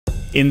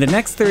In the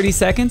next 30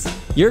 seconds,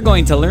 you're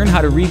going to learn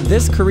how to read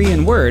this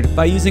Korean word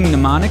by using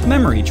mnemonic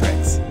memory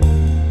tricks.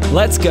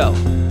 Let's go!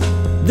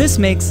 This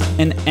makes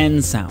an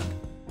N sound.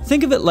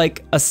 Think of it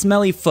like a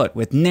smelly foot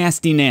with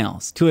nasty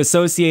nails to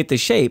associate the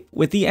shape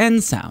with the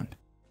N sound.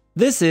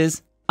 This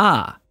is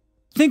ah.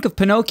 Think of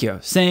Pinocchio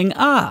saying,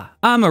 "Ah,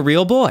 I'm a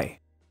real boy."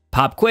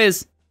 Pop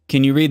quiz.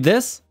 Can you read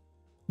this?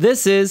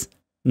 This is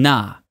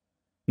na.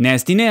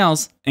 Nasty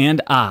nails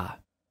and ah.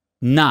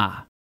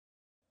 Na.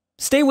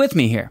 Stay with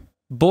me here.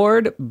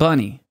 Bored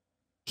bunny.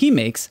 He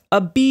makes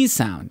a B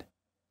sound.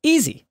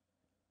 Easy.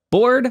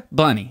 Bored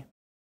bunny.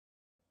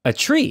 A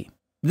tree.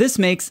 This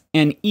makes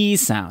an E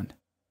sound.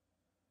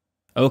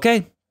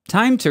 Okay,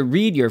 time to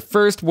read your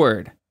first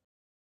word.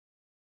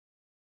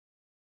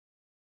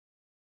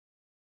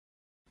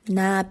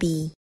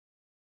 나비.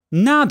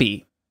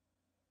 Nabi.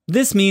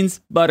 This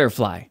means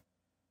butterfly.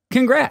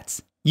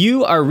 Congrats!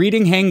 You are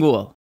reading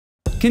Hangul.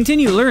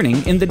 Continue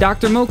learning in the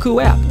Dr.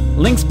 Moku app.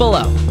 Links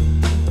below.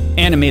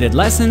 Animated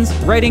lessons,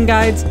 writing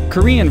guides,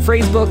 Korean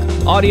phrasebook,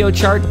 audio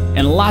chart,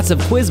 and lots of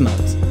quiz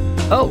modes.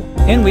 Oh,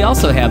 and we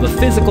also have a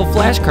physical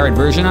flashcard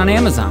version on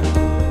Amazon.